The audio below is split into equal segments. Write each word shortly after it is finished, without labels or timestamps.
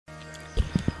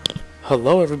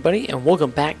Hello everybody and welcome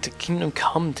back to Kingdom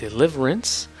Come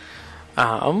Deliverance.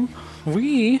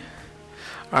 We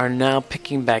are now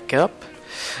picking back up.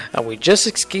 We just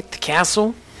escaped the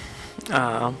castle.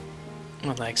 Well,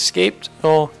 I escaped.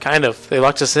 Oh, kind of. They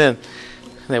locked us in.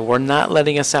 They were not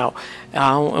letting us out.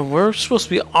 And we're supposed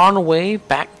to be on our way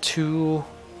back to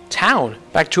town.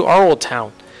 Back to our old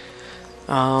town.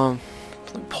 Let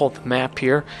me pull the map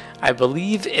here. I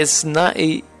believe it's not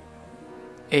a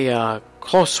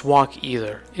close walk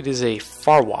either. It is a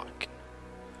far walk.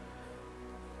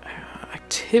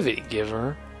 Activity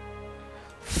giver.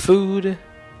 Food.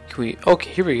 Can we?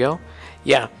 Okay, here we go.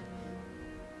 Yeah.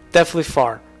 Definitely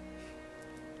far.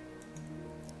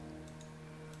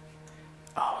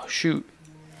 Oh, shoot.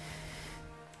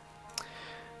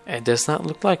 It does not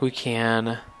look like we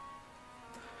can.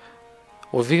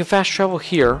 Well, if we can fast travel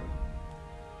here.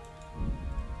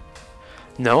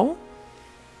 No?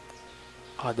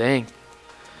 Oh, dang.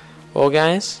 Well,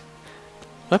 guys,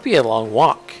 might be a long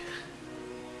walk.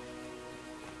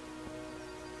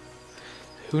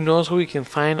 Who knows what we can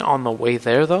find on the way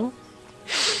there, though?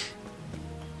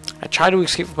 I tried to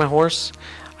escape with my horse.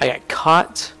 I got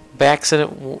caught by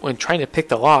accident when trying to pick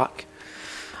the lock.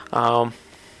 Because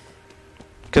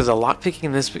the lock picking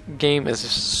in this game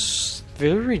is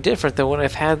very different than what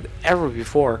I've had ever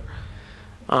before.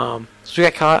 So we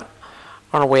got caught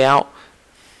on our way out.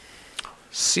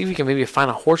 See if we can maybe find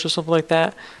a horse or something like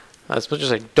that. As much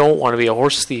as I don't want to be a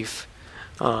horse thief.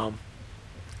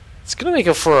 It's going to make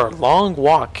it for a long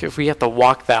walk if we have to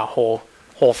walk that whole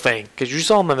thing. Because you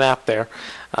saw on the map there,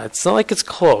 it's not like it's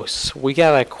close. We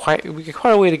got quite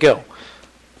a way to go.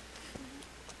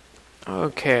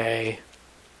 Okay.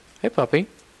 Hey, puppy.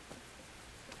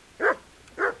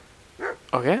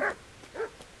 Okay.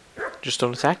 Just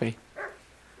don't attack me.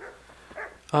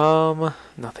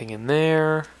 Nothing in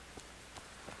there.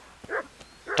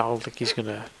 Don't think he's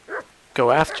gonna go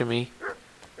after me.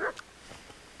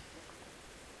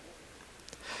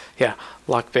 Yeah,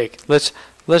 lockpick.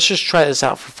 Let's just try this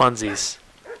out for funsies.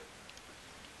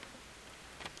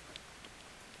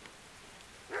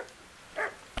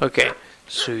 Okay,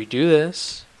 so we do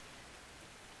this.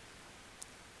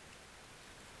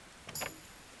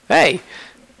 Hey,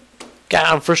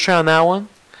 got on first try on that one.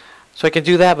 So I can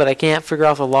do that, but I can't figure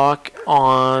out the lock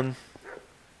on.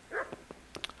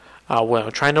 Well,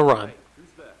 I'm trying to run.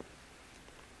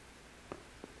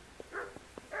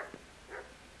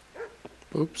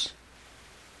 Oops.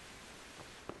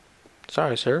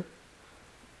 Sorry, sir.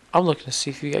 I'm looking to see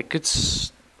if you got good.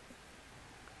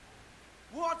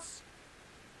 What?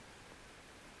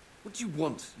 What do you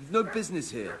want? You've no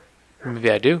business here. Maybe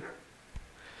I do.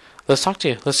 Let's talk to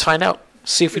you. Let's find out.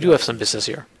 See if we do have some business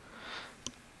here.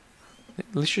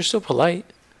 At least you're still polite.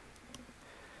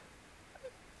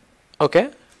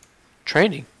 Okay.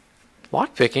 Training.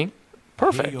 Lockpicking.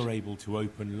 Perfect. Here you're able to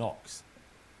open locks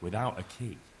without a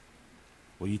key.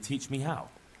 Will you teach me how?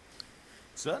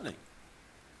 Certainly.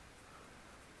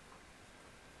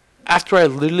 After I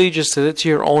literally just did it to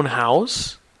your own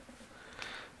house?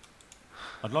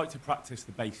 I'd like to practice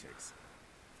the basics.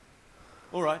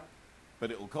 All right,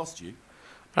 but it'll cost you.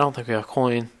 I don't think we have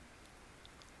coin.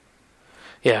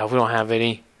 Yeah, we don't have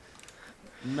any.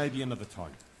 Maybe another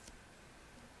time.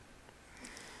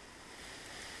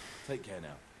 Take care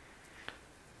now.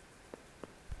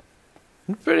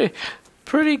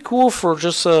 Pretty cool for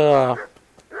just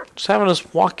having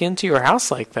us walk into your house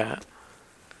like that.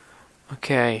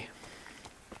 Okay.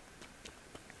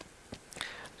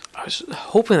 I was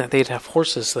hoping that they'd have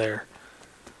horses there.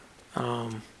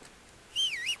 What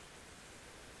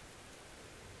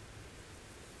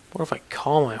if I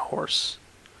call my horse?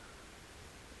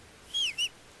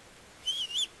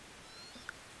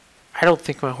 I don't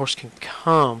think my horse can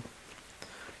come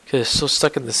because it's still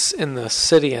stuck in the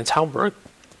city in Talberg.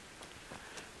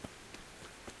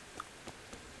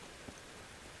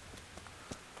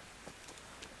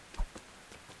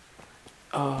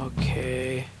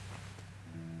 Okay.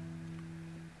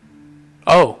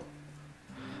 Oh,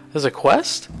 there's a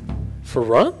quest for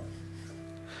run?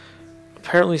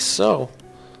 Apparently so.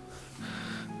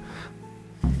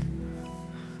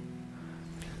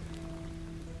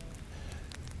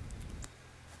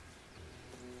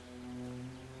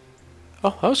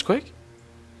 Oh, that was quick.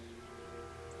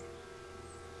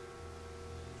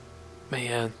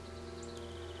 Man.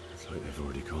 It's like they've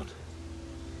already gone.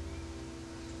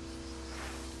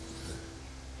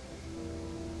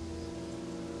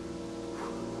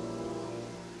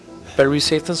 Better be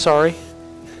safe than sorry.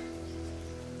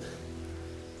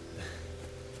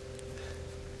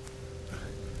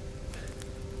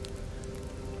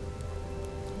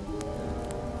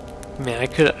 Man,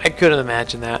 I couldn't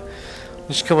imagine that.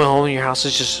 Just coming home and your house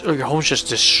is just, or your home's just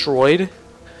destroyed.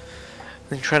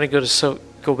 Then trying to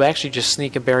go back, actually just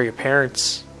sneak and bury your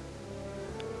parents.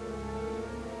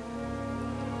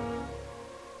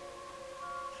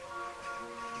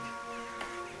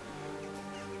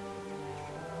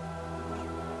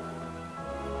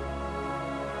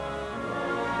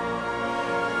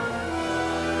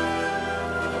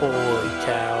 Holy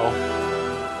cow.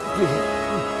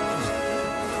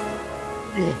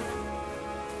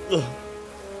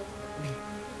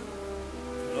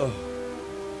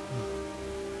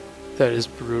 That is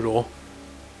brutal.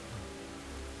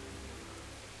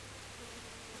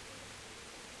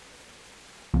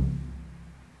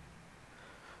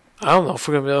 I don't know if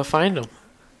we're going to be able to find them.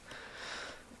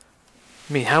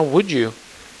 I mean, how would you?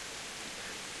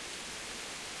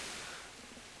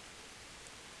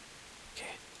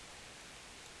 Okay.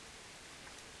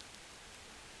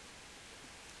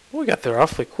 Well, we got there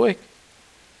awfully quick.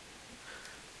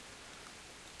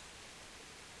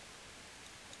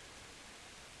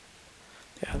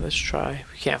 Yeah, let's try.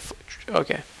 We can't.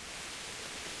 Okay.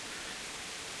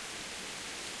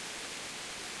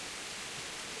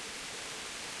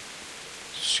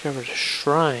 Discovered a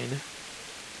shrine.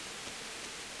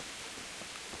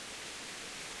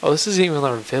 Oh, this isn't even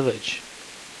our village.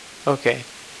 Okay.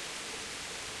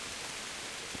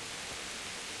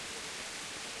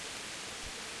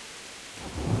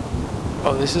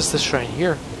 Oh, this is the shrine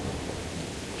here.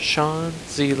 Sean,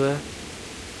 Zila.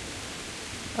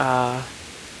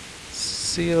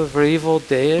 Silverival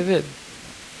David.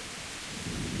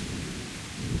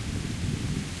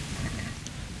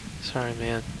 Sorry,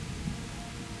 man.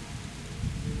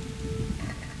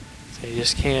 So you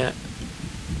just can't.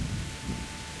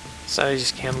 So you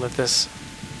just can't let this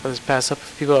pass up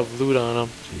if people have loot on them.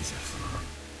 Jesus.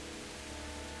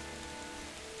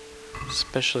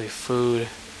 Especially food.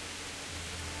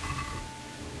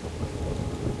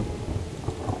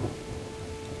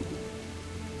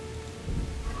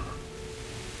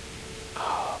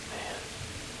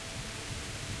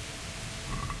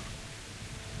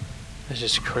 That's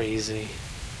just crazy.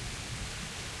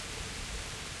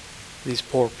 These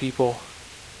poor people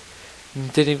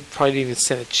probably didn't even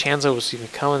stand a chance I was even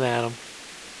coming at them.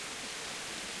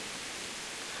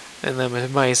 And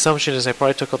then my assumption is I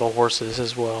probably took all the horses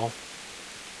as well.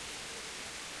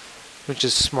 Which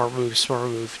is smart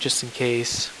move, just in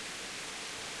case.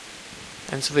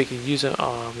 And so they can use it.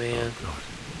 Oh man.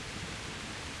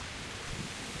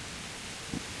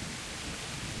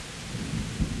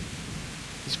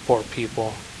 These poor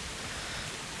people.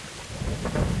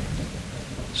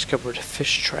 Discovered a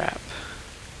fish trap.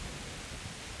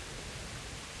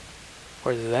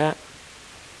 Where's that?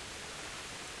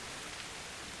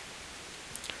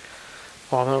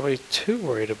 Well, I'm not really too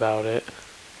worried about it.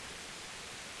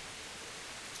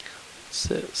 What's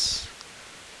this?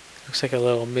 Looks like a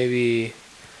little maybe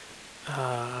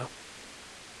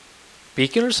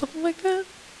beacon or something like that.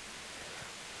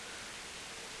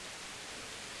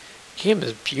 Game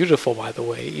is beautiful, by the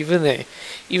way. Even in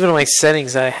my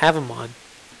settings that I have them on,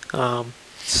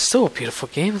 it's still a beautiful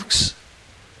game. It looks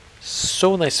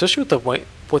so nice, especially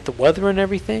with the weather and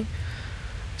everything.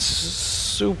 It's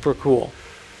super cool.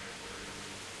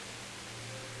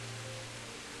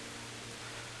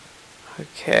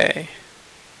 Okay.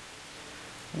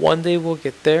 One day we'll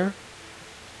get there.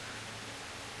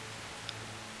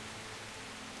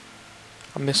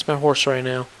 I miss my horse right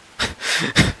now.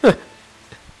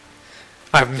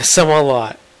 I miss him a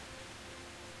lot.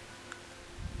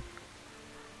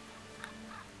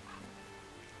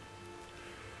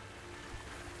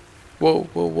 Whoa,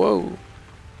 whoa, whoa.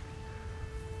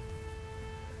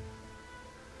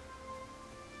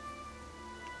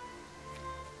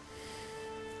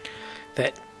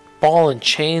 That ball and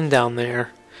chain down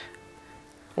there.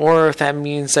 Or if that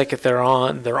means like if they're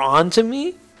on to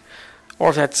me,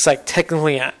 or if that's like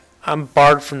technically I'm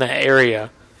barred from that area.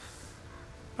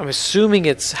 I'm assuming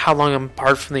it's how long I'm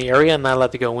barred from the area and not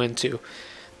allowed to go into.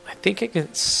 I think I can.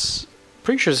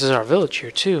 Pretty sure this is our village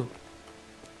here too.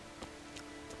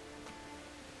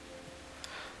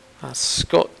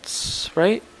 Scolts,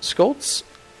 right? Scolts?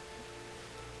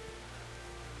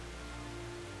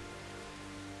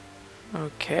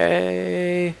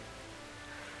 Okay.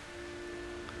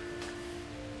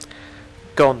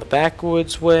 Going the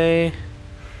backwoods way.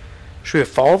 Should we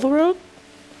follow the road?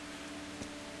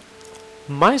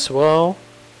 Might as well.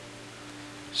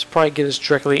 Just probably get us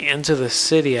directly into the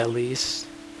city at least.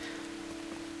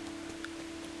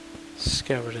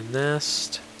 Discovered a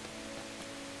nest.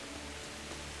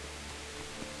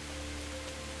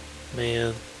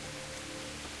 Man.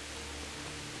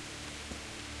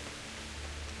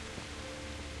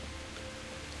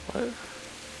 Who's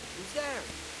there?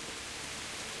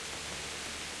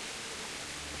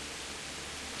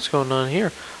 What's going on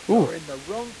here? You're Ooh, in the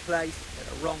wrong place at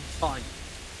the wrong time.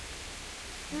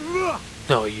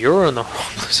 no, you're in the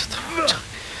wrong place at the wrong time.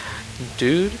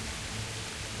 Dude.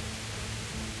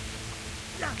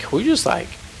 Can we just, like,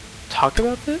 talk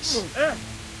about this?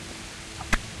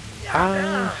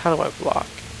 How do I block?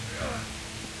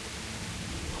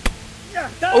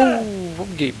 Oh,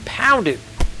 I'm getting pounded.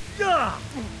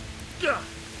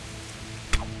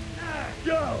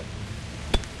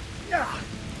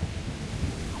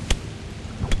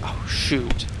 Oh,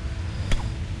 shoot.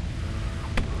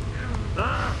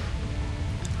 I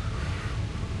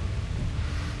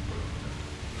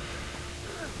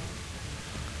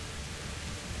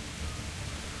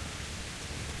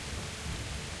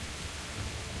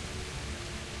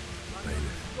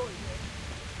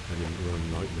didn't run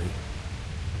like me.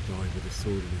 Died with a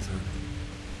sword in his hand.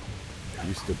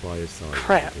 Used to by his side.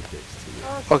 Crap. If it gets to you.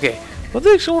 Okay, what the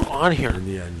heck's going on here? In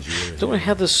the end, you were Don't I here.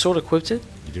 have this sword equipped? You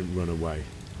didn't run away.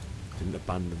 Didn't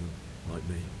abandon them like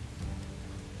me.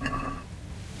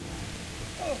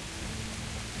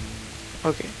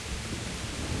 Okay.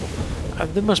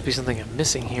 There must be something I'm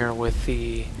missing here with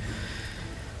the...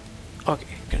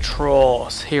 Okay,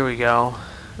 controls. Here we go.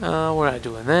 We're not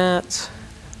doing that.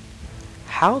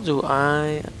 How do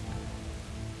I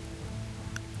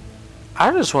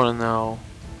just want to know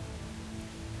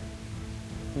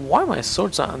why my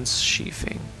sword's not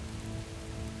unsheathing.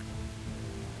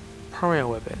 Primary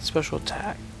weapon, special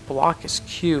attack, block is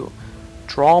Q,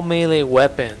 draw melee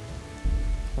weapon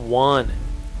 1.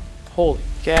 Holy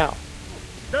cow!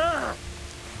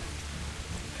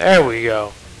 There we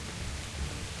go.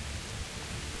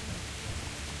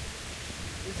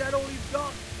 Is that all you've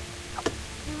got?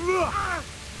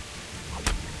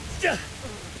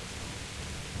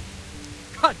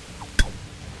 Cut.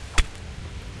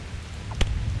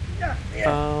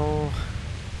 Oh.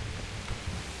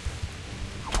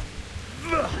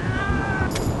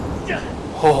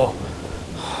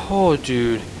 Oh,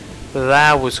 dude,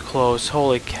 that was close.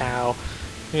 Holy cow!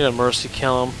 I'm gonna mercy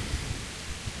kill him.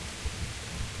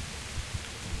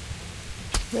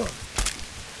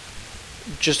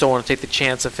 Just don't want to take the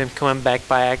chance of him coming back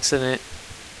by accident.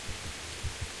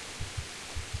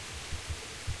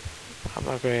 I'm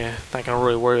not gonna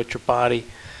really worry about your body.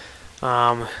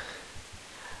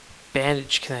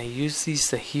 Bandage. Can I use these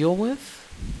to heal with?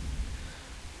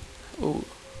 Ooh,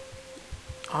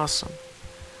 awesome.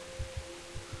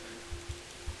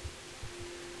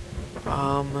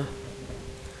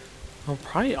 I'll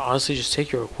probably honestly just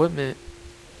take your equipment.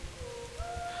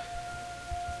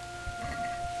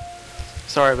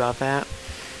 Sorry about that.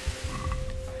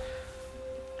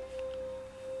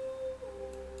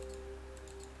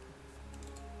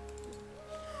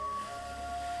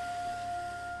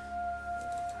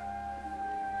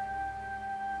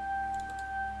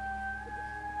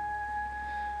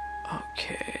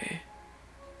 Okay.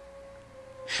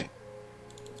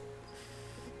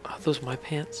 Are those my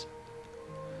pants?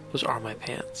 Those are my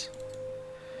pants.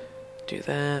 Do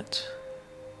that.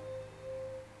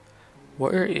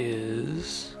 Where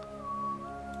is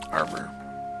armor?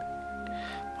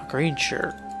 My green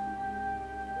shirt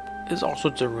is all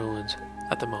sorts of ruins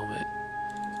at the moment.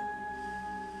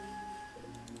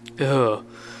 Ugh.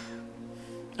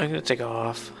 I'm gonna take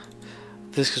off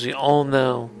this because we all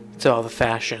know it's all the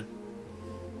fashion.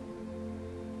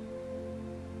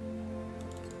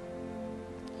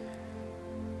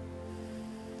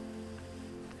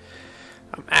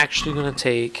 I'm actually gonna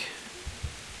take...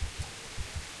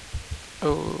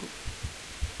 Oh,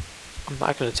 I'm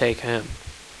not gonna take him.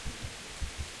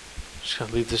 I'm just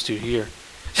gonna leave this dude here.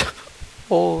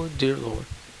 Oh dear Lord.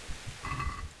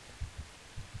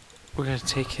 We're gonna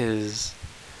take his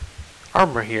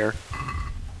armor here.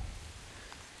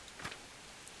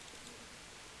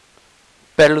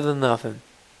 Better than nothing.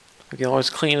 We can always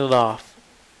clean it off.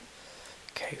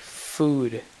 Okay,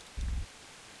 food.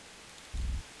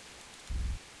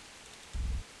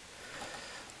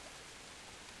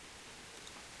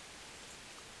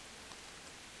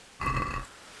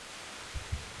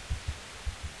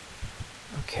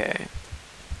 Okay.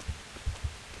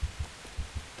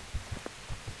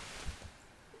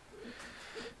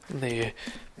 The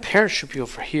parents should be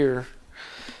over here.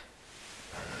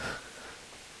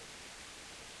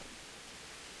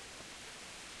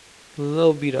 A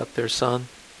little beat up there, son.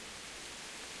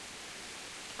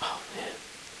 Oh, man.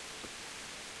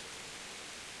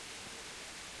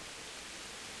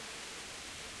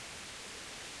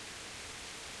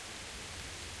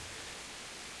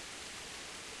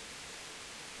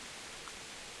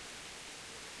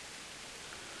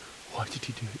 Why did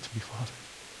you do it to me, Father?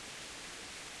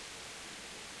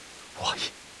 Why?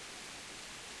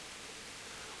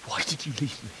 Why did you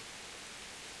leave me?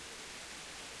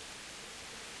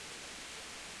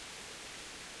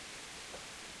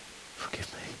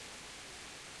 Forgive me.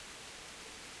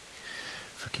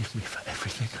 Forgive me for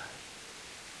everything.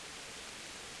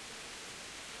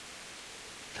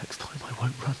 Next time I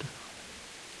won't run.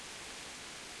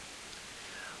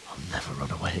 I'll never run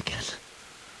away again.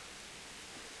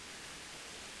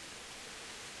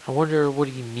 I wonder what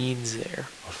he means there.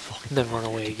 I'll find Never him run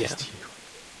away and do this again. to you.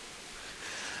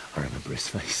 I remember his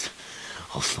face.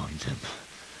 I'll find him.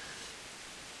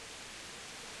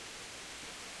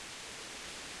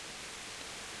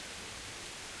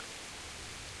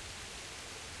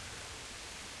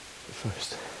 But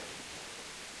first,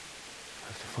 I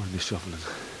have to find this shovel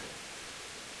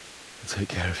and take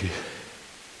care of you.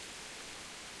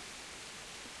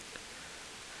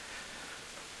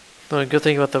 The good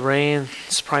thing about the rain,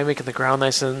 it's probably making the ground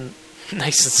nice and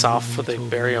soft for they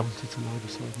bury them. To lie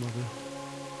beside Mother.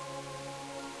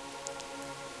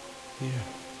 Here.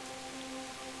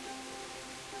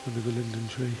 Under the linden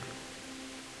tree.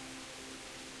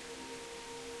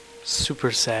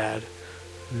 Super sad.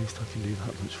 At least I can do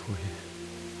that much for you.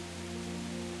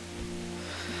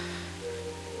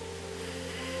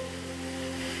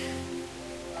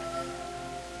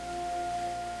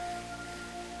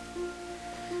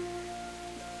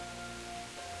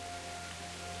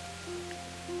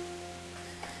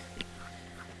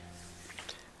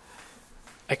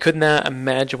 I could not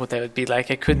imagine what that would be like.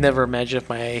 I could never imagine if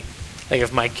my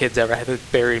kids ever had to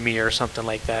bury me or something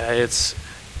like that.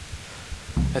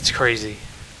 That's crazy.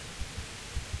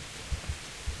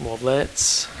 Well,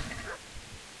 let's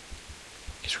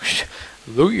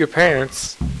loot your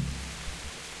parents.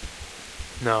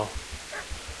 No.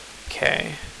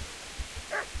 Okay.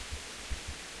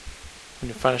 We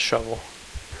need to find a shovel.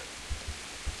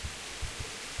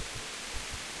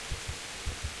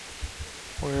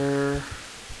 Where?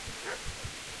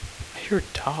 I hear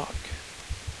a dog.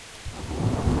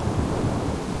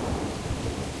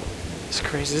 It's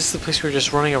crazy. This is the place we were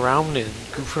just running around and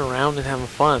goofing around and having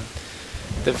fun.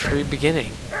 At the very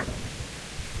beginning.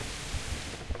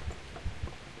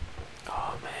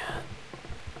 Oh man.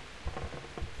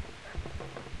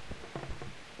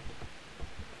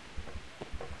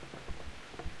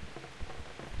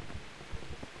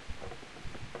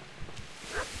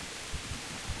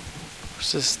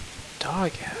 Where's this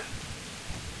dog at?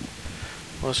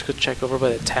 Well, let's go check over by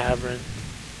the tavern.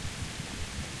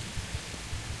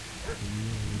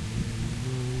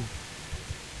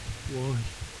 Why?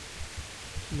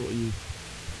 Not you.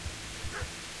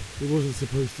 It wasn't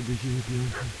supposed to be you,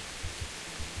 Bianca.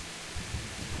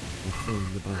 I'll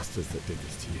find the bastards that did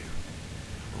this to you.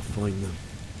 I'll find them.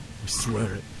 I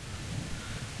swear it.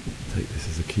 Take this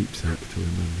as a keepsake to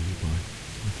remember you by,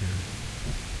 my dear.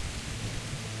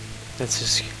 That's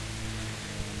just.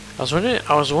 I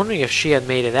was wondering if she had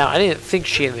made it out. I didn't think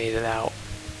she had made it out.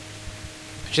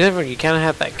 But you kind of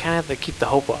have to keep the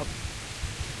hope up.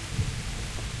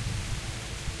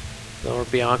 No,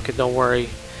 Bianca, don't worry.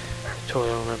 I totally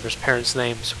don't remember his parents'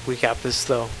 names. We got this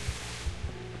though.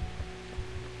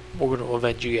 We're gonna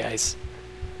avenge you guys.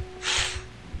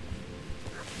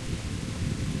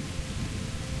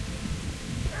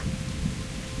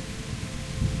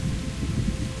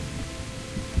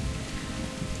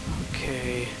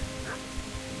 Okay.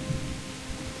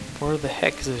 Where the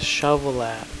heck is this shovel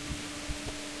at?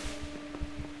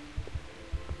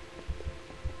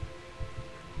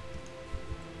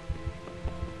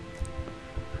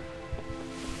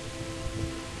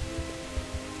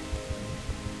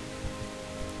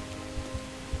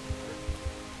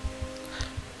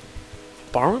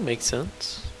 Barn would make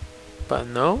sense, but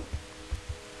no.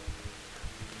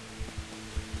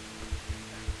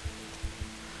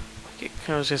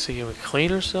 I was gonna say, can we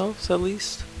clean ourselves at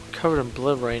least? We're covered in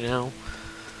blood right now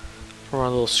from our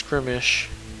little skirmish.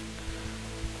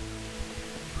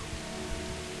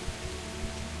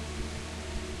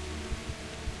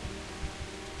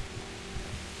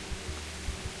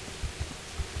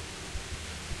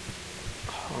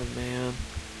 Oh man.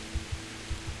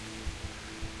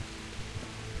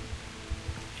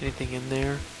 Anything in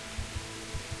there?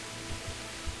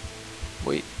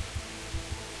 Wait.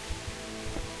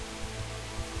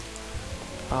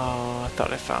 Oh, I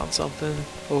thought I found something.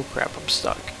 Oh crap, I'm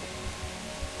stuck.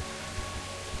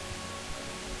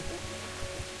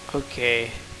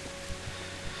 Okay.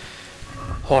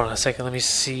 Hold on a second, let me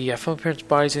see. I found my parents'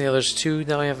 bodies and the others too.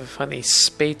 Now I have to find a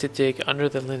spade to dig under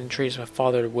the linden trees my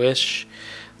father wished.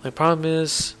 My problem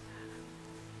is,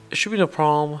 there should be no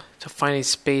problem to find a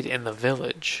spade in the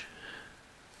village.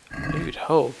 You'd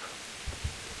hope.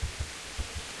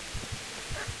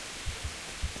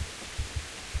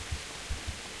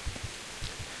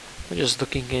 I'm just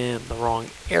looking in the wrong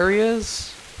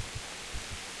areas.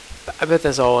 I bet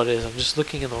that's all it is. I'm just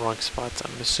looking in the wrong spots.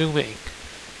 I'm assuming.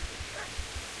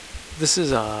 This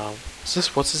is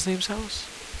this what's his name's house?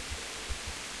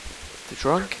 The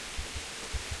drunk?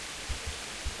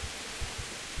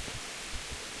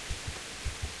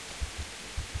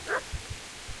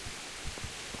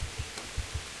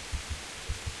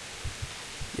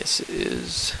 Yes, it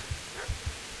is.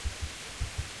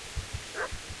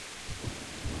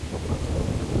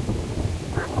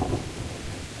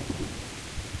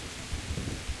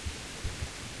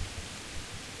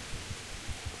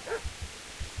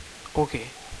 Okay.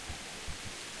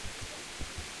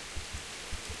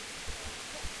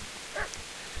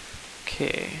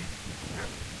 Okay.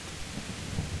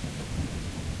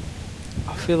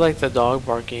 I feel like the dog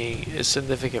barking is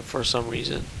significant for some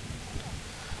reason.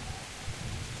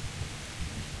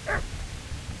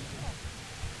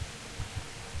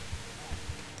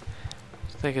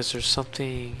 I guess there's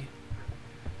something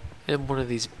in one of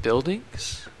these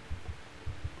buildings.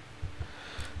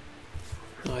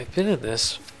 No, I've been in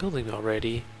this building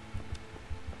already.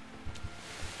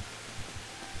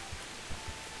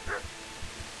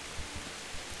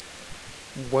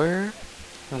 Where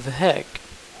the heck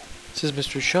is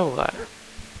Mr. Shovel at?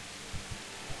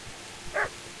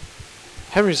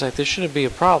 Henry's like, this shouldn't be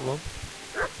a problem.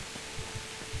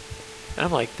 And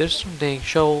I'm like, there's some dang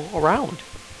shovel around.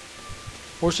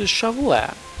 Where's his shovel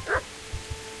at?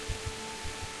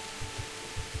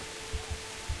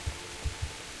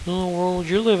 Oh, world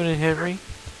you're living in, Henry.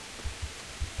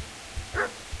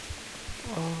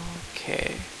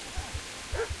 Okay.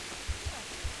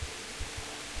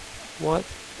 What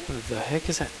the heck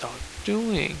is that dog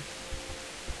doing?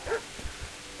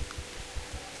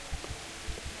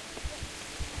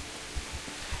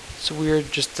 It's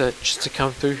weird just to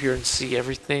come through here and see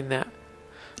everything that.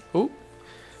 Ooh.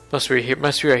 Must be here.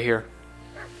 Must be right here.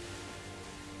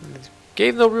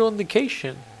 Gave no real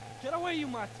indication. Get away, you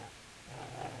mutt!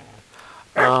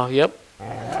 Yep.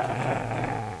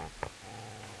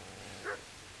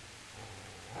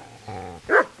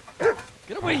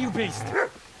 Get away, you beast!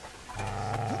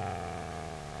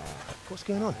 What's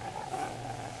going on?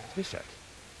 Vishak,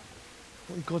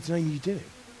 what in God's name are you doing?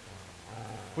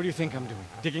 What do you think I'm doing?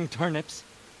 Digging turnips?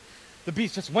 The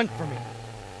beast just went for me.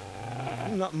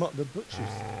 Isn't that Mutt the butcher's?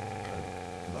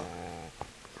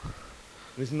 Mutt.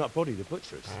 Isn't that body the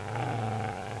butcher's?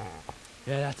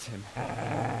 Yeah, that's him.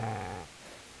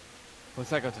 What's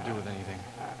that got to do with anything?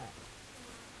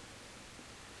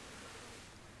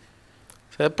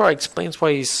 So that probably explains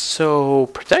why he's so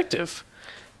protective.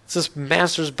 It's his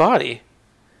master's body.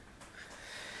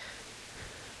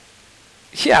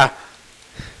 Yeah.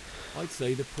 I'd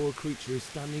say the poor creature is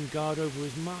standing guard over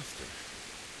his master.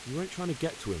 You weren't trying to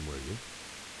get to him, were you?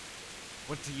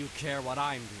 What do you care what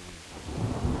I'm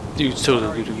doing? Dude's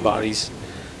totally looting bodies.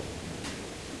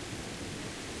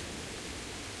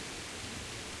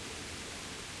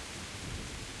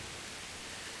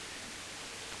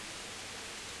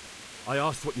 I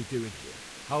asked what you're doing here.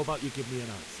 How about you give me an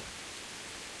answer?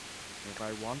 If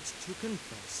I want to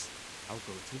confess, I'll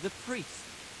go to the priest.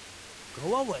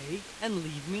 Go away and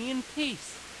leave me in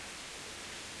peace.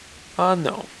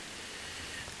 No.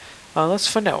 Let's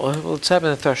find out. Let's have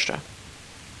an Thruster.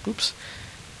 Oops.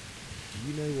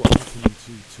 Do you know what happened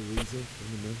to Teresa from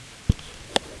the mill?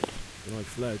 When I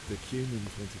fled, the humans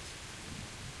wanted to...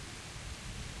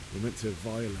 They meant to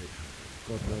violate her.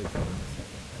 God knows what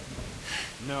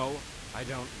else. No, I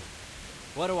don't know.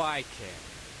 What do I care?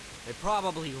 They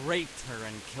probably raped her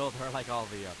and killed her like all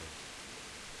the others.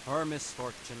 Her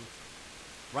misfortune.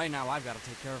 Right now, I've got to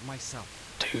take care of myself.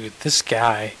 Dude, this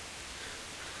guy.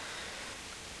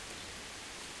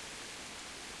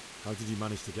 How did you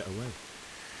manage to get away?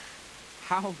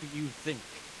 How do you think?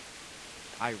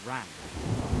 I ran.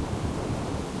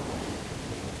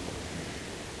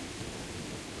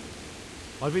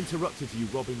 I've interrupted you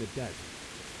robbing the dead.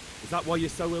 Is that why you're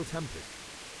so ill-tempered?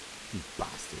 You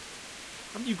bastard.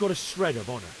 Haven't you got a shred of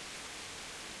honor?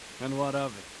 And what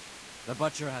of it? The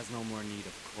butcher has no more need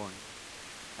of corn.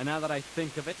 And now that I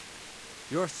think of it,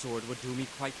 your sword would do me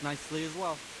quite nicely as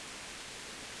well.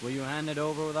 Will you hand it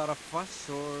over without a fuss,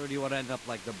 or do you want to end up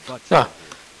like the butcher? Ah,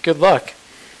 good luck.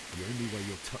 The only way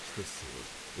you'll touch this sword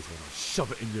is when I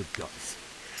shove it in your guts.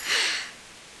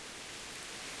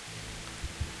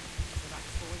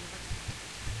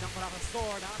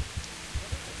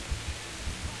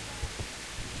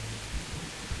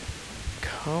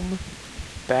 Come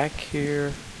back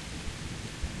here.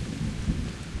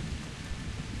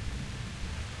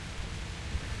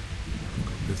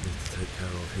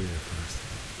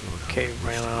 Okay,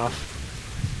 ran off.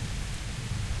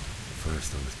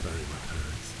 First I must bury my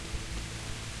parents.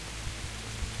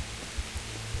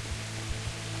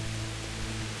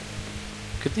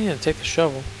 Good thing I take the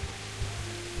shovel.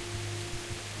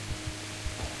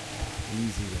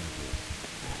 Easy there, boy.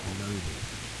 You know me.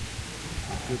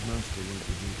 A good master won't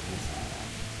be needed.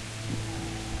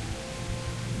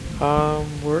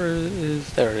 Where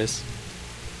is... There it is.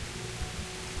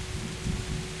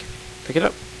 Pick it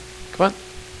up. Come on.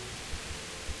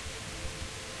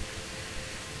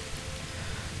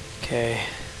 Okay.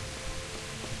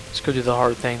 Let's go do the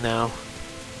hard thing now.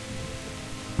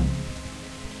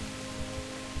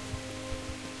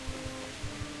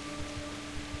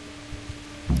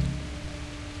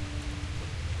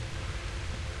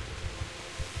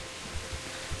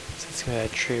 Let's go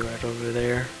that tree right over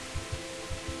there.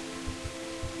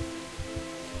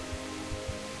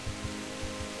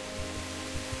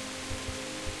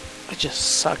 It just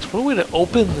sucks. What a way to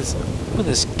open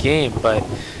this game, but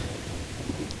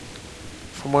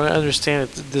from what I understand,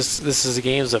 this is a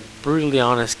game is a brutally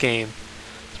honest game,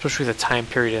 especially the time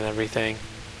period and everything.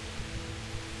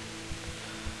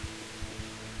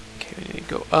 Okay, we need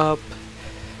to go up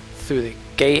through the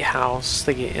gatehouse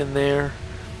to get in there.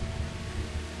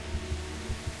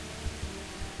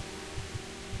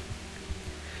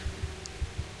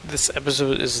 This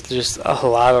episode is just a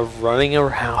lot of running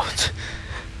around.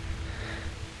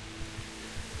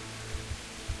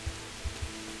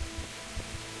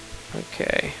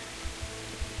 Okay.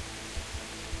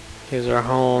 Here's our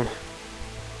home.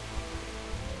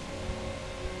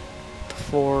 The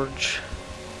forge.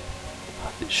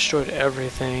 They destroyed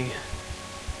everything.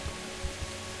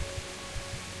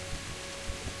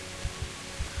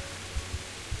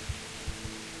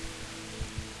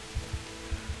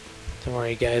 Don't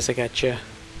worry, guys, I got you.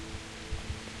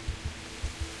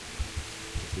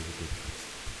 This is a good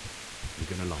place.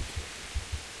 You're gonna like it.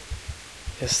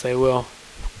 Yes, they will.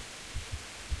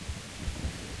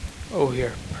 Oh,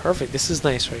 here. Perfect. This is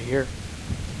nice right here.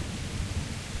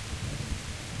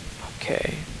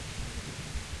 Okay.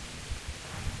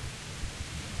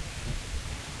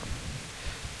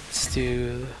 Let's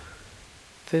do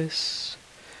this.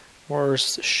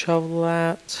 Where's the shovel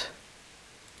at?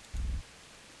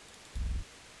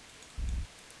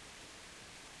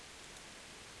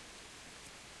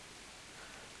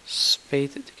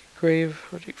 Spade to dig a grave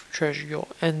or dig for treasure. You'll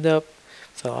end up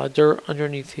with a lot of dirt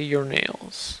underneath your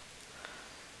nails.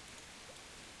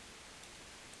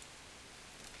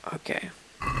 Okay.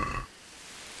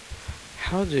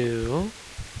 How do...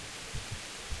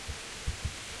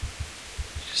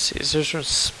 Just see, is there a certain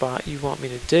spot you want me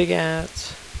to dig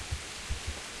at?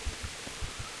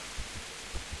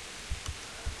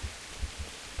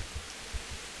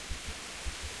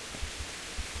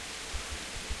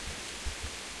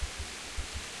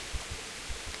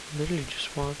 Literally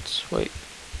just wants... Wait.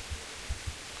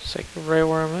 It's like right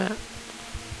where I'm at.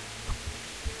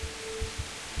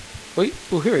 Wait,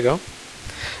 oh, here we go.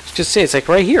 Just say it's like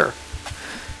right here.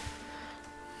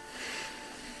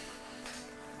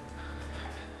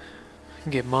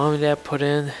 Get mom and dad put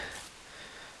in.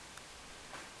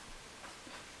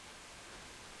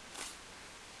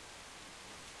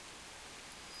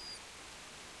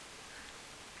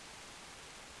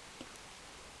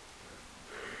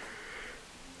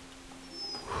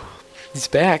 He's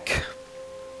back.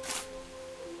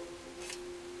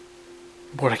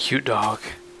 What a cute dog.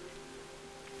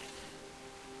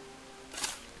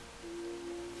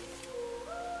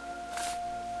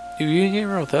 You can get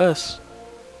around with us.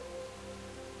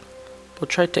 We'll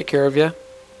try to take care of you.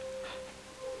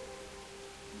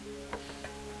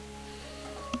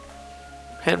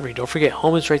 Henry, don't forget,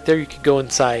 home is right there. You can go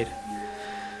inside.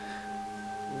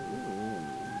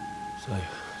 So,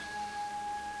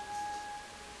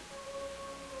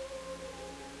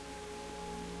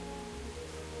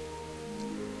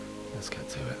 let's get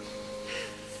to it.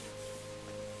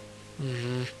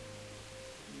 Mm-hmm.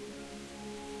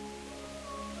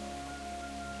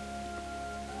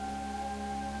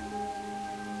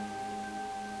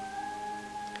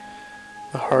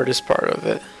 The hardest part of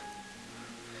it.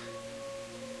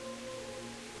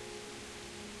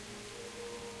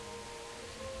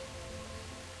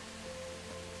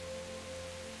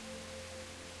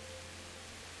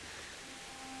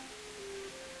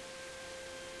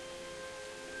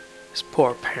 His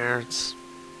poor parents.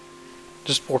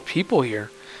 Just poor people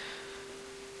here.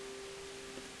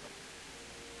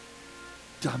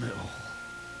 Damn it all.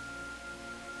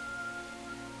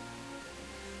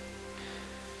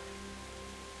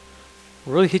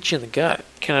 Really hits you in the gut.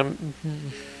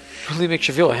 Really makes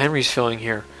you feel what Henry's feeling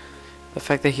here. The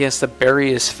fact that he has to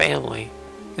bury his family.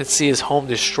 and see his home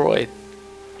destroyed.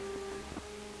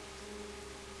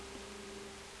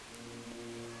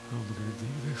 How am I going to deal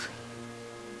with this?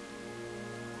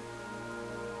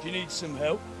 Do you need some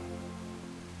help?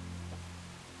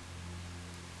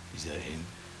 Is that him?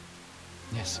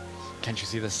 Yes. Can't you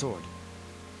see the sword?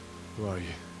 Who are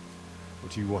you?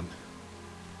 What do you want?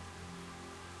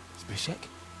 Zbyszek?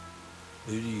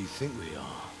 Who do you think we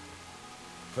are?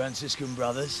 Franciscan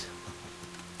brothers?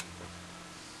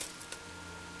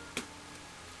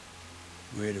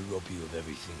 We're here to rob you of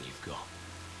everything you've got.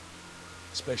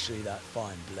 Especially that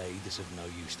fine blade that's of no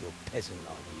use to a peasant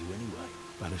like you anyway.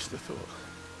 Banish the thought.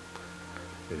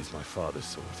 It is my father's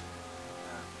sword.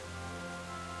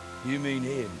 You mean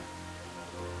him?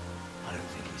 I don't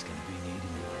think he's going to be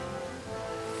needing it.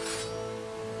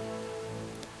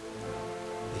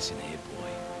 Listen here,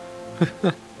 boy.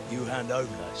 You hand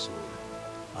over that sword,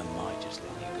 I might just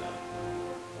let you go.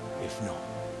 If not,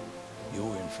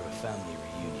 you're in for a family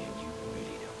reunion you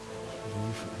really don't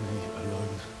want. Leave me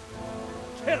alone.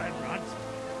 Kill him, Runt.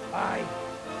 Aye.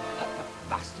 Cut the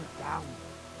bastard down.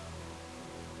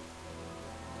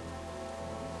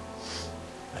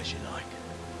 As you like.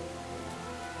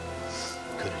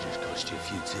 Could have just cost you a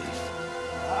few teeth.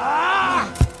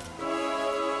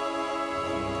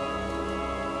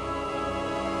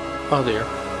 Oh dear.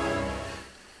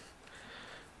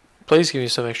 Please give me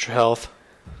some extra health.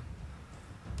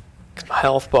 My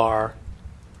health bar.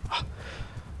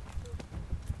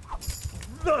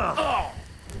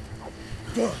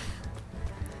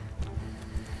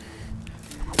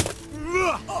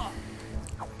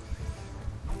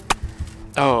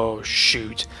 Oh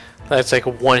shoot. That's like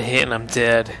one hit and I'm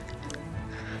dead.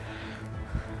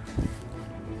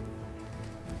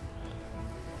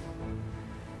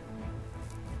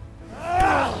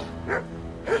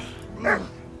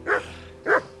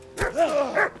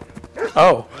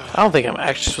 Oh, I don't think I'm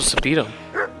actually supposed to beat him.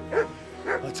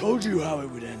 I told you how it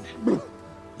would end.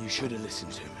 You should have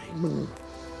listened to me.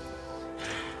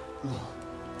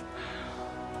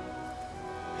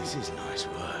 This is nice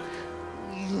work.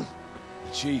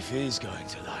 The chief is going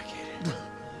to like it.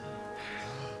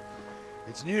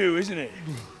 It's new, isn't it?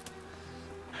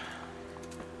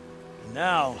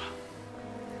 Now,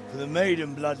 for the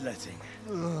maiden bloodletting.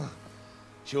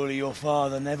 Surely your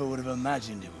father never would have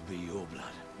imagined it would be your blood.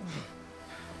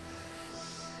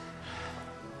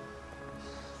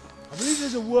 I believe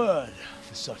there's a word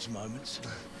for such moments.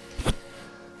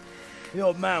 The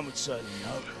old man would certainly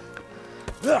know.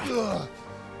 But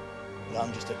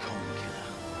I'm just a common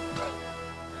killer.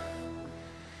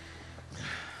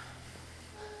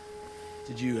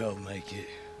 Did you help make it?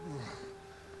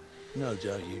 No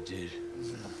doubt you did.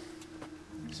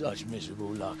 Such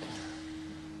miserable luck.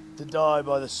 To die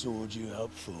by the sword you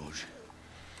helped forge.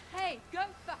 Hey, go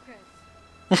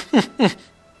fuckers!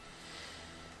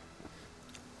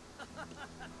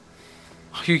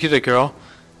 You get it, girl.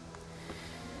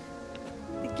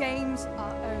 The games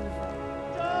are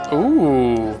over.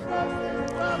 Ooh.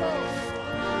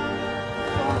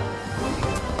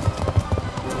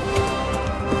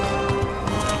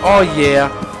 Oh yeah.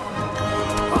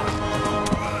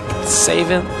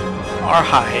 Saving our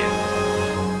hide.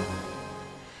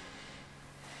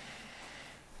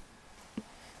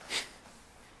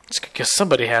 Because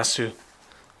somebody has to.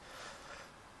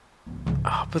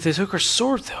 Oh, but they took her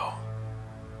sword though.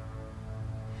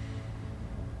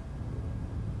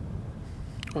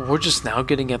 We're just now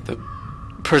getting at the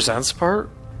presents part?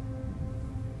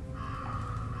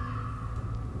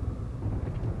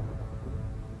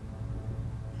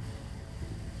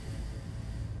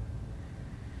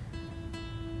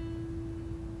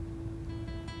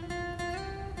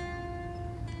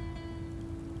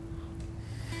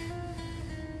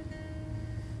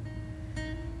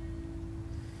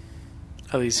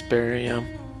 At least bury him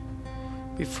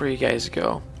before you guys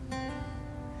go.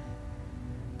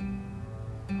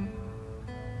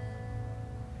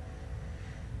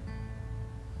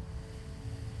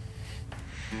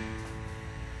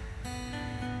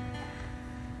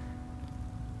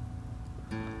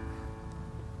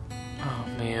 Oh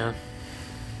man.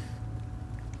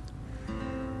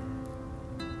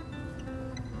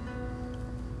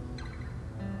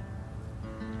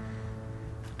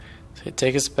 So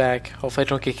take us back. Hopefully I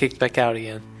don't get kicked back out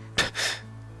again.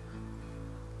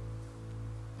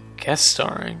 Guest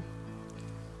starring.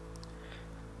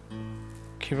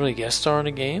 Can you really guest star in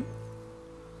a game?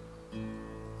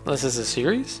 Unless it's a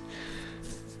series?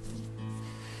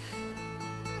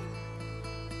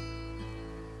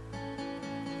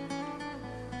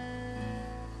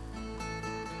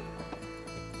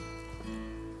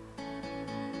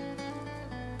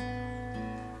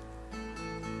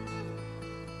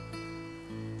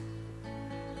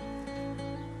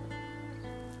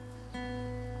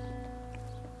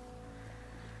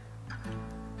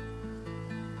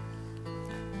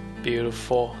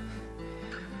 Beautiful.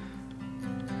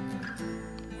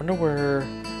 Wonder where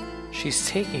she's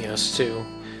taking us to.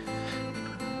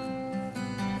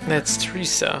 That's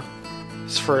Teresa,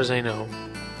 as far as I know.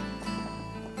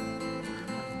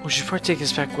 Well, she'd probably take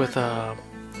us back with where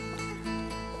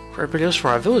everybody else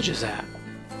from our village is at.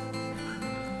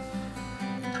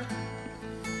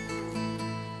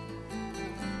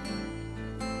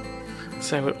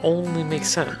 So that would only make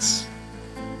sense.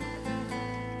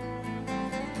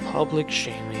 Public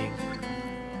shaming.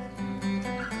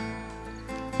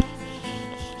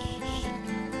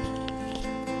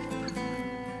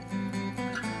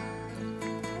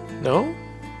 No?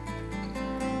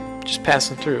 Just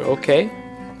passing through. Okay.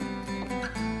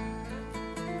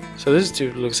 So this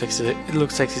dude looks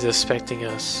like he's expecting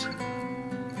us.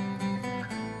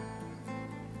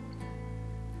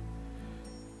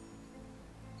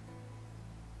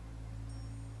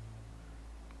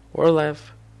 Or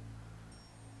left.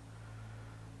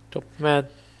 Don't be mad.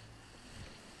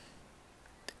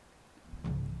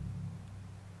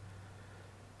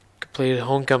 Completed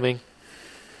homecoming.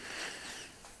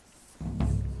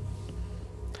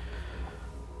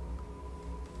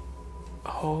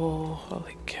 Oh,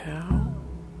 holy cow.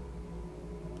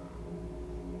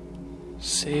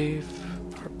 Save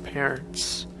our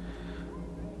parents.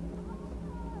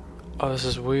 Oh, this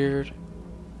is weird.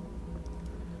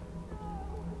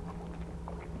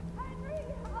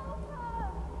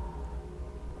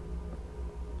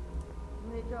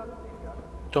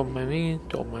 Don't mind me,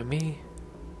 don't mind me.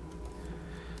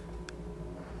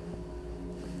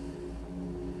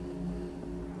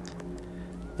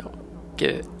 No, get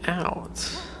it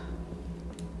out.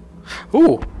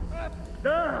 Ooh!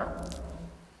 I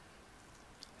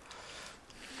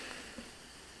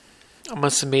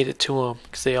must have made it to them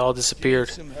because they all disappeared.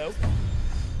 Some help?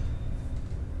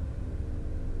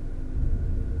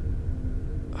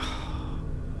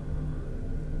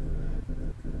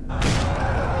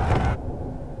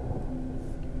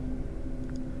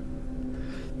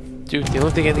 Dude, the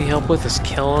only thing I need help with is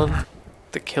killing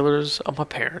the killers of my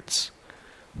parents.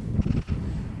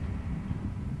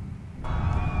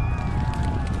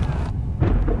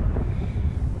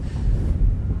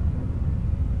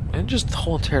 And just the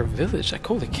whole entire village. Like,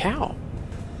 holy cow.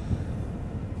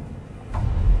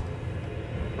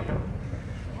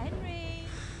 Henry!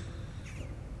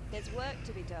 There's work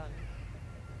to be done.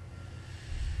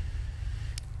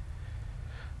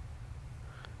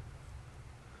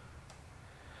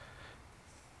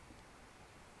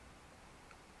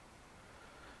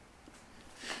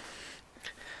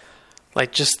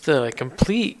 Like, just the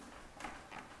complete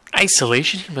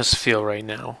isolation you must feel right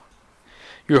now.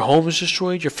 Your home is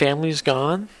destroyed, your family's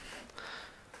gone.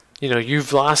 You know,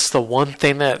 you've lost the one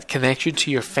thing that connects you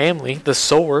to your family, the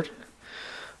sword.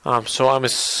 So I'm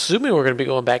assuming we're going to be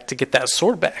going back to get that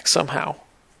sword back somehow.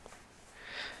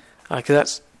 Cause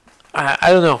that's, I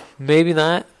don't know, maybe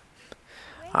not.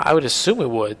 I would assume we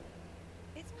would.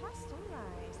 It's past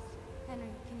sunrise. Henry,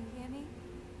 can you hear me?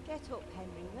 Get up,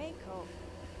 Henry. Wake up.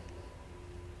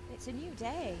 It's a new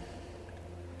day.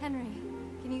 Henry,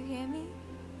 can you hear me?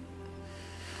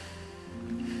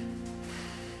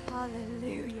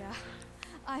 Hallelujah.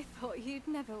 I thought you'd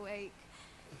never wake.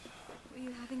 Were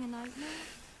you having a nightmare?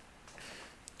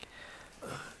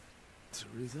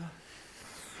 Teresa?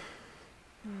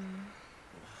 You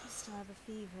still have a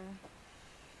fever.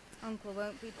 Uncle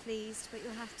won't be pleased, but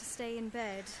you'll have to stay in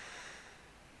bed.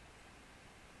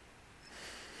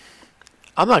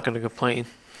 I'm not going to complain.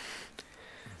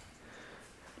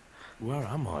 Where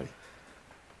am I?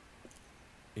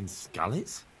 In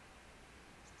Skalitz?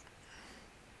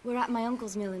 We're at my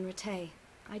uncle's mill in Rattay.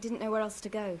 I didn't know where else to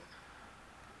go.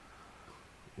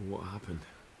 What happened?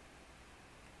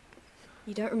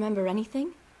 You don't remember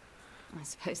anything? I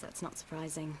suppose that's not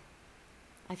surprising.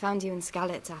 I found you in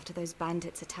Skalitz after those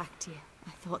bandits attacked you.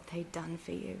 I thought they'd done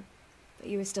for you, but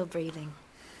you were still breathing.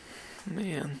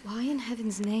 Man. Why in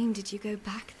heaven's name did you go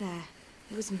back there?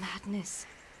 It was madness.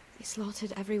 They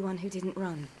slaughtered everyone who didn't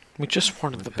run. We just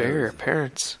wanted to bury our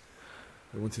parents.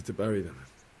 I wanted to bury them.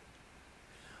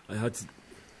 I had to...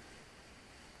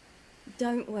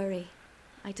 Don't worry.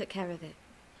 I took care of it.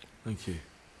 Thank you.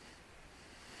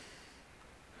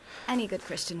 Any good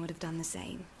Christian would have done the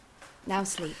same. Now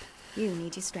sleep. You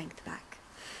need your strength back.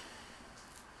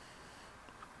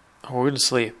 Oh, we're going to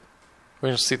sleep. We're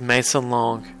going to sleep nice and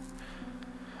long.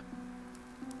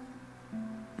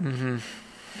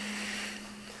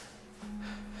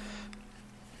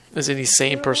 As any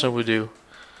sane person would do.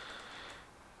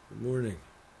 Good morning.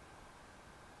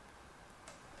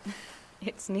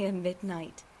 It's near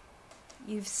midnight.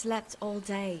 You've slept all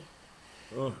day.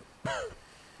 Oh.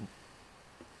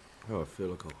 Oh, I feel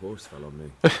like a horse fell on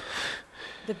me.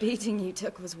 The beating you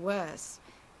took was worse.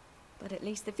 But at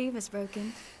least the fever's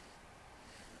broken.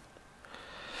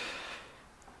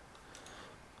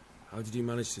 How did you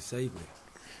manage to save me?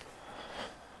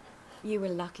 You were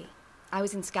lucky. I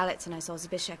was in Skalitz and I saw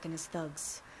Zbyszek and his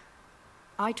thugs.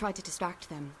 I tried to distract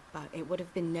them, but it would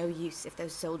have been no use if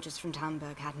those soldiers from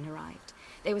Talmberg hadn't arrived.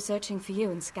 They were searching for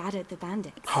you and scattered the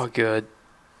bandits. Oh, good.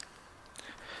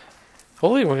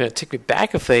 Hopefully, we're gonna take me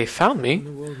back if they found me. What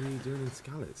in the world were you doing in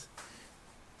Skalitz?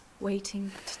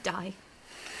 Waiting to die.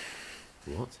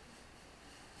 What?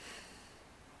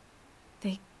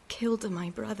 They killed my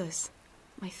brothers,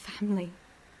 my family,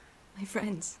 my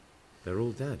friends. They're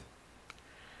all dead.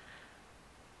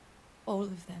 All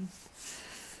of them.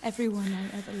 Everyone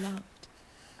I ever loved.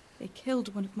 They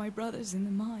killed one of my brothers in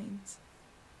the mines.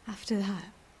 After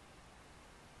that,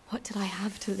 what did I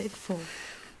have to live for?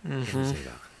 Don't say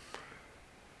that.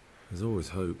 There's always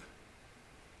hope.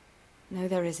 No,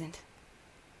 there isn't.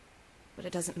 But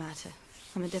it doesn't matter.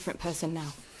 I'm a different person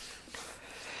now.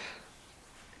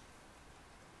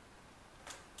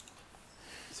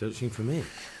 Searching for me?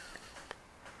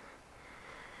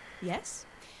 Yes.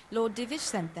 Lord Divish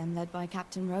sent them, led by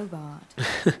Captain Robard.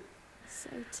 So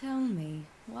tell me,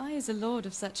 why is a lord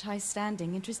of such high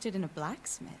standing interested in a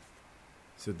blacksmith?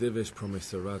 So Divish promised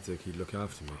Sir Radzig he'd look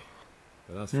after me.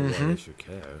 But as for why they should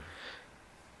care,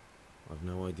 I've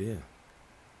no idea.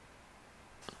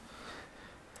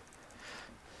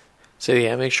 So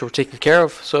yeah, make sure we're taken care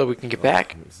of so we can get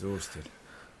back. I'm exhausted.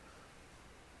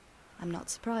 I'm not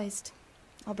surprised.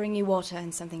 I'll bring you water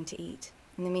and something to eat.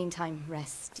 In the meantime,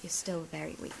 rest. You're still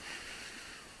very weak.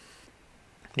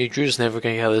 You're just never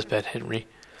gonna get out of this bed, Henry.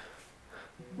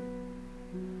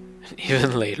 And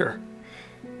even later.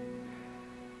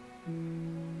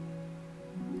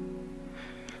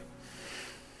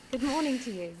 Good morning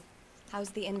to you. How's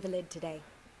the invalid today?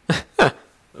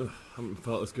 Ugh, haven't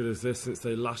felt as good as this since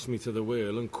they lashed me to the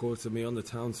wheel and quartered me on the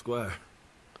town square.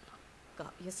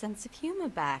 Got your sense of humour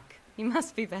back. You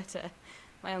must be better.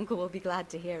 My uncle will be glad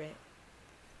to hear it.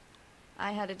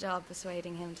 I had a job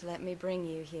persuading him to let me bring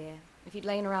you here. If you'd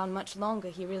lain around much longer,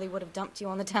 he really would have dumped you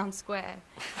on the town square.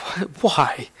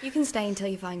 Why? You can stay until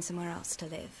you find somewhere else to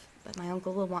live, but my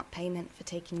uncle will want payment for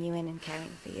taking you in and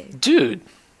caring for you. Dude!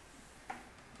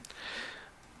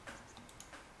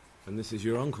 And this is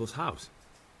your uncle's house?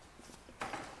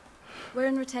 We're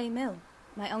in Ratay Mill.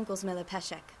 My uncle's miller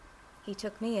Peshek. He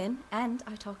took me in, and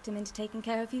I talked him into taking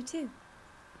care of you too.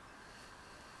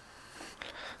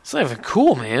 It's not even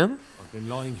cool, man. I've been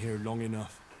lying here long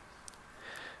enough.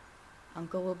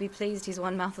 Uncle will be pleased he's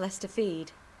one mouth less to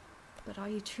feed. But are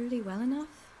you truly well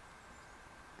enough?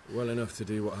 Well enough to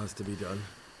do what has to be done.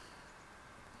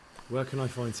 Where can I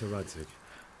find Sir Radzig?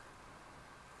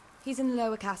 He's in the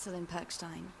lower castle in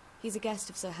Perkstein. He's a guest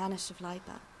of Sir Hanush of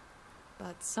Leipa.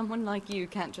 But someone like you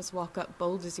can't just walk up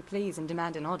bold as you please and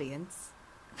demand an audience.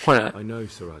 Why not? I know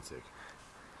Sir Radzig,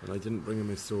 and I didn't bring him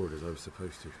his sword as I was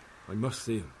supposed to. I must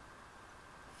see him.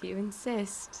 If you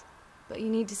insist. But you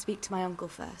need to speak to my uncle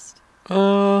first.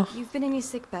 You've been in your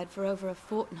sickbed for over a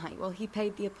fortnight while he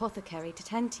paid the apothecary to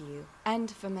tend to you,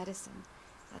 and for medicine.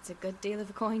 That's a good deal of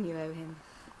a coin you owe him.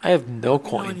 I have no I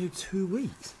coin. knew 2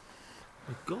 weeks.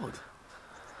 My God.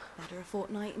 Better a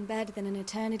fortnight in bed than an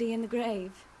eternity in the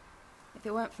grave. If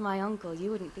it weren't for my uncle,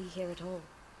 you wouldn't be here at all.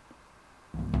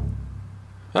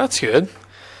 That's good.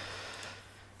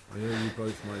 I owe you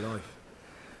both my life,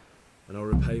 and I'll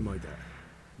repay my debt.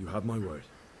 You have my word.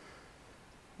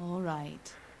 All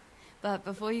right. But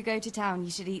before you go to town,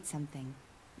 you should eat something.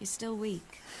 You're still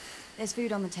weak. There's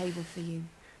food on the table for you.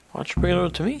 Why don't you bring it over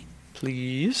to me,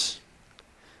 please?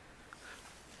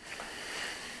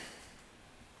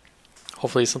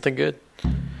 Hopefully something good.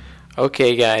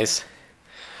 Okay, guys.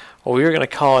 Well, we're going to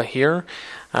call it here.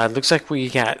 It looks like we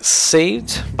got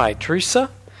saved by Teresa.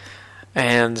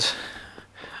 And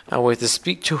I wait to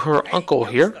speak to her uncle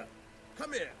here.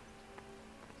 Come here.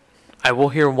 I will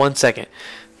hear in 1 second.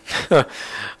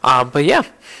 But yeah.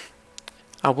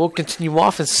 I will continue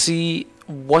off and see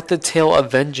what the tale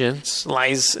of vengeance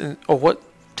lies in, or what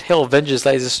tale of vengeance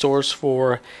lies in stores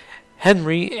for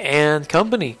Henry and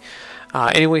company.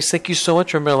 Anyways, thank you so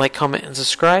much. Remember to like, comment, and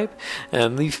subscribe.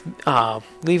 And leave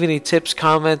any tips,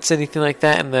 comments, anything like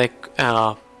that in the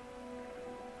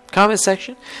comment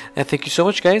section. And thank you so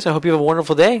much, guys. I hope you have a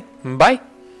wonderful day. Bye.